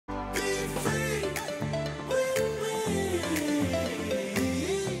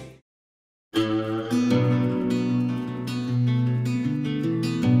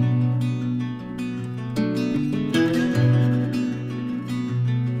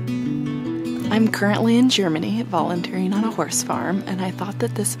I'm currently in Germany volunteering on a horse farm, and I thought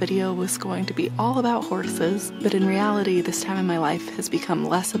that this video was going to be all about horses, but in reality this time in my life has become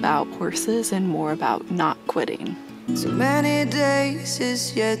less about horses and more about not quitting. So many days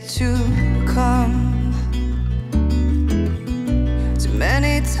is yet to come, too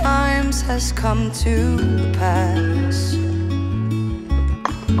many times has come to pass,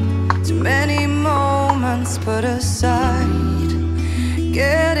 too many moments put aside,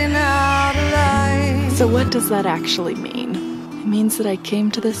 getting out alive. So what does that actually mean? It means that I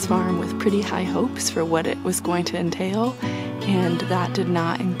came to this farm with pretty high hopes for what it was going to entail, and that did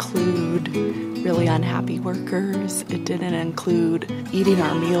not include really unhappy workers. It didn't include eating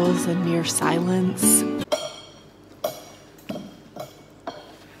our meals in near silence.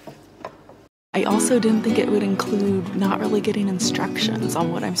 I also didn't think it would include not really getting instructions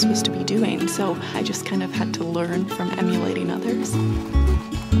on what I'm supposed to be doing, so I just kind of had to learn from emulating others.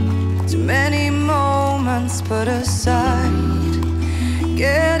 Too many moments put aside,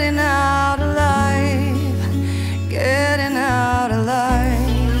 getting out alive, getting out alive,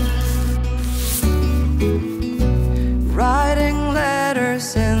 writing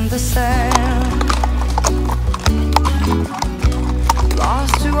letters in the sand,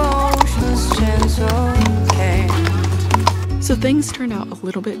 lost to ocean's gentle hand. So things turned out a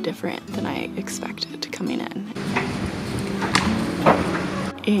little bit different than I expected coming in,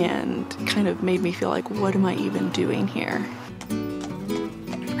 and kind of made me feel like, what am I even doing here?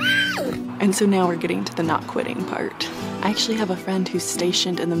 And so now we're getting to the not quitting part. I actually have a friend who's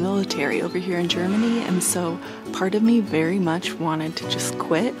stationed in the military over here in Germany, and so part of me very much wanted to just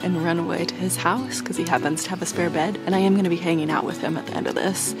quit and run away to his house because he happens to have a spare bed, and I am going to be hanging out with him at the end of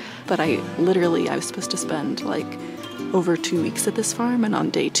this. But I was supposed to spend like over 2 weeks at this farm, and on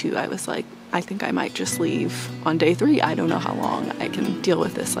day 2 I was like, I think I might just leave on day 3. I don't know how long I can deal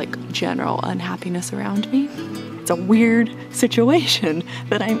with this like general unhappiness around me. It's a weird situation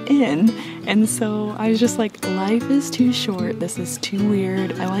that I'm in, and so I was just like, life is too short, this is too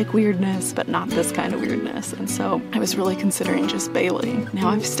weird. I like weirdness, but not this kind of weirdness, and so I was really considering just bailing. Now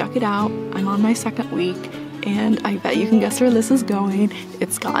I've stuck it out, I'm on my 2nd week, and I bet you can guess where this is going.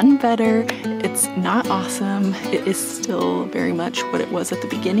 It's gotten better, it's not awesome, it is still very much what it was at the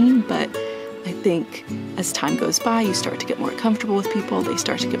beginning, but I think as time goes by, you start to get more comfortable with people, they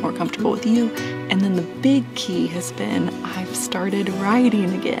start to get more comfortable with you, and then the big key has been I've started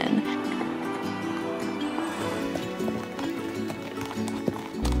riding again.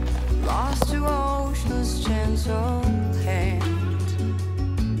 Lost to ocean's gentle hand,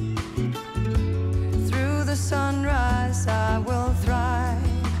 through the sunrise I will thrive,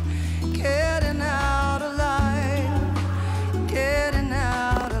 getting out alive, getting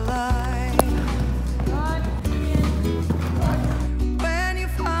out alive.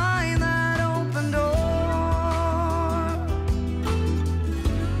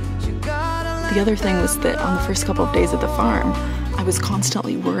 The other thing was that on the first couple of days at the farm, I was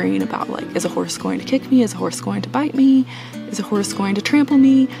constantly worrying about, like, is a horse going to kick me? Is a horse going to bite me? Is a horse going to trample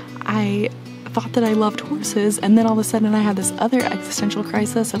me? I thought that I loved horses, and then all of a sudden I had this other existential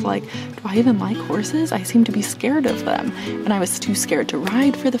crisis of like, do I even like horses? I seem to be scared of them, and I was too scared to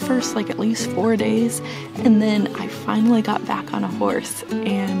ride for the first like at least 4 days, and then I finally got back on a horse,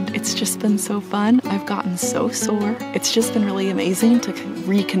 and it's just been so fun. I've gotten so sore. It's just been really amazing to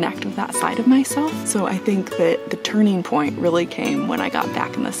reconnect with that side of myself. So I think that the turning point really came when I got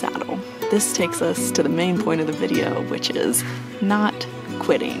back in the saddle. This takes us to the main point of the video, which is not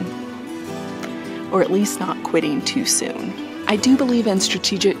quitting. Or at least not quitting too soon. I do believe in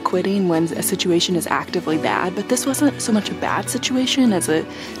strategic quitting when a situation is actively bad, but this wasn't so much a bad situation as a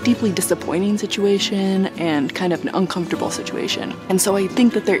deeply disappointing situation and kind of an uncomfortable situation. And so I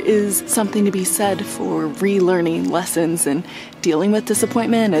think that there is something to be said for relearning lessons and dealing with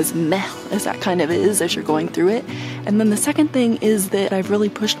disappointment, as meh as that kind of is as you're going through it. And then the second thing is that I've really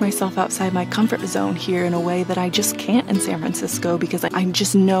pushed myself outside my comfort zone here in a way that I just can't in San Francisco, because I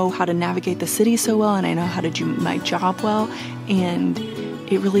just know how to navigate the city so well, and I know how to do my job well, and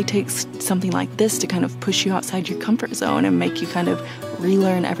it really takes something like this to kind of push you outside your comfort zone and make you kind of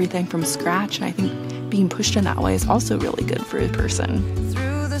relearn everything from scratch. And I think being pushed in that way is also really good for a person.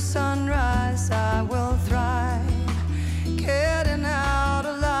 Through the sunrise I will thrive, getting out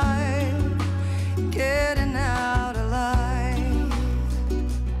alive, getting out alive.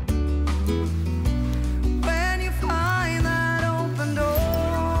 When you find that open door,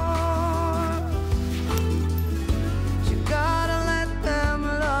 you gotta let them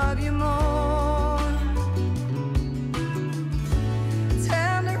love you more.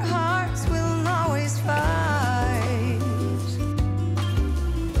 Tender hearts will always fight,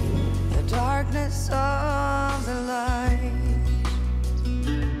 darkness of the light.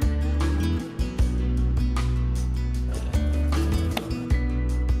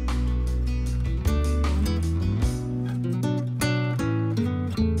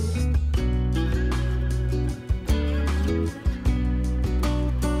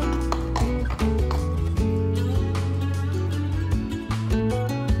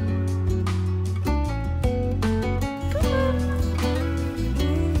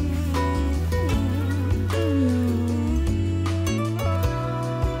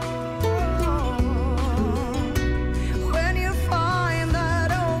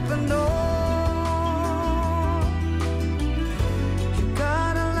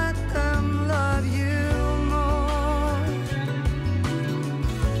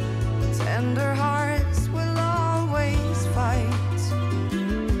 Tender hearts will always fight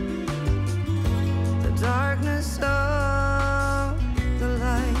the darkness of the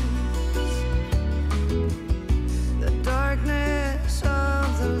light, the darkness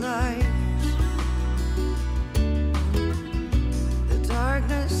of the light, the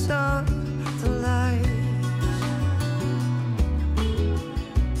darkness of the light,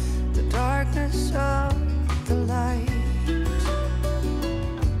 the darkness of